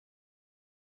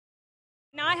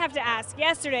Now I have to ask,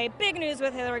 yesterday, big news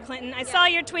with Hillary Clinton. I saw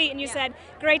your tweet and you said,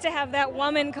 great to have that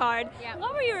woman card. Yeah.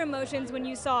 What were your emotions when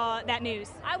you saw that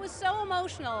news? I was so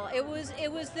emotional. It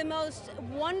was the most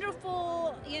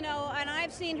wonderful, and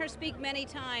I've seen her speak many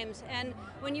times, and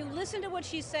when you listen to what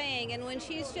she's saying and when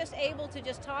she's just able to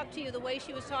just talk to you the way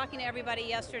she was talking to everybody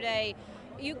yesterday,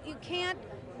 you can't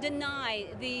deny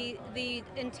the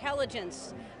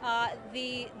intelligence,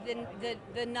 the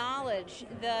knowledge,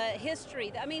 the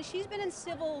history. I mean, she's been in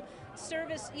civil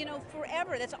service,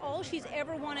 forever. That's all she's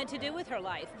ever wanted to do with her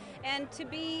life. And to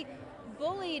be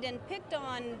bullied and picked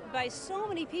on by so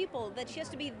many people that she has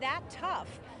to be that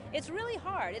tough. It's really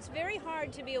hard. It's very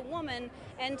hard to be a woman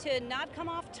and to not come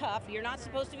off tough. You're not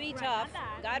supposed to be tough.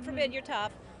 God forbid you're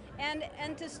tough.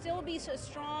 And to still be a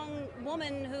strong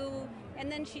woman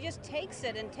and then she just takes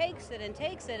it and takes it and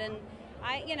takes it. And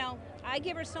I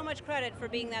give her so much credit for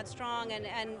being that strong, and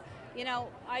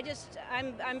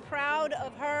I'm proud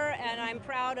of her, and I'm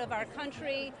proud of our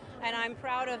country, and I'm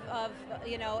proud of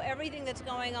everything that's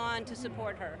going on to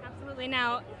support her. Absolutely.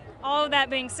 Now, all of that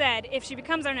being said, if she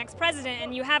becomes our next president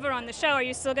and you have her on the show, are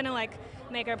you still going to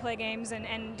make her play games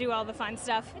and do all the fun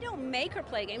stuff? I don't make her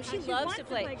play games. She She loves wants to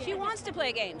play. games. She wants to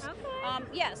play games. Okay.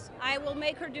 Yes, I will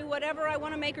make her do whatever I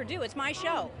want to make her do. It's my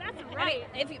show. That's I mean, right.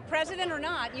 if you president or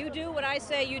not, you do what I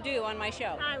say you do on my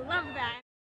show. I love that.